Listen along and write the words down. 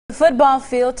Football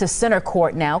field to center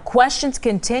court now. Questions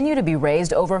continue to be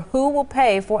raised over who will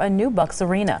pay for a new Bucks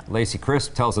arena. Lacey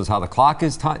Crisp tells us how the clock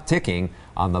is ticking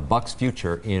on the Bucks'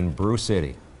 future in Brew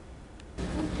City.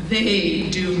 They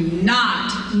do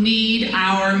not need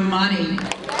our money.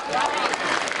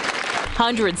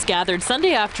 Hundreds gathered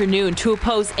Sunday afternoon to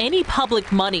oppose any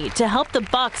public money to help the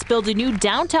Bucks build a new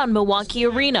downtown Milwaukee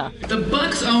arena. The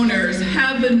Bucks owners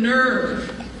have the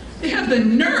nerve. They have the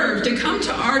nerve to come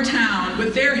to our town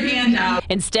with their hand out.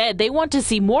 Instead, they want to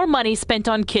see more money spent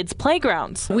on kids'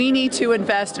 playgrounds. We need to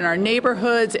invest in our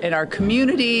neighborhoods, in our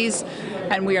communities,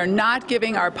 and we are not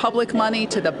giving our public money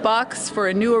to the Bucks for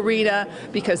a new arena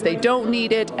because they don't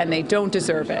need it and they don't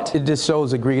deserve it. It just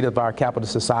shows the greed of our capital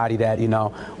society that,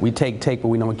 we take, but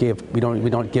we don't give. We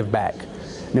don't give back.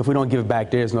 And if we don't give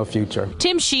back, there's no future.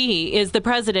 Tim Sheehy is the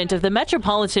president of the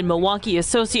Metropolitan Milwaukee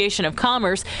Association of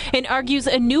Commerce and argues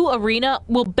a new arena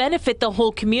will benefit the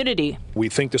whole community. We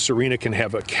think this arena can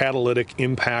have a catalytic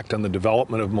impact on the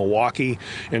development of Milwaukee,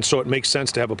 and so it makes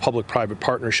sense to have a public-private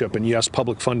partnership, and yes,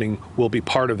 public funding will be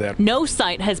part of that. No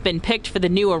site has been picked for the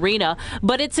new arena,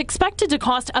 but it's expected to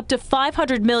cost up to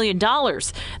 $500 million.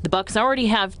 The Bucks already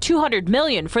have $200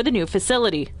 million for the new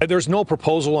facility. There's no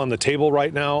proposal on the table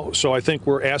right now, so I think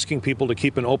we're asking people to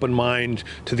keep an open mind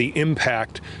to the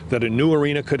impact that a new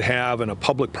arena could have and a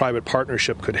public-private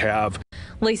partnership could have.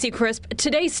 Lacey Crisp,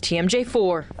 today's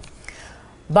TMJ4.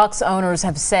 Bucks owners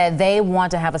have said they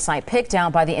want to have a site picked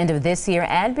out by the end of this year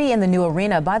and be in the new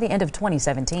arena by the end of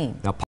 2017. Now,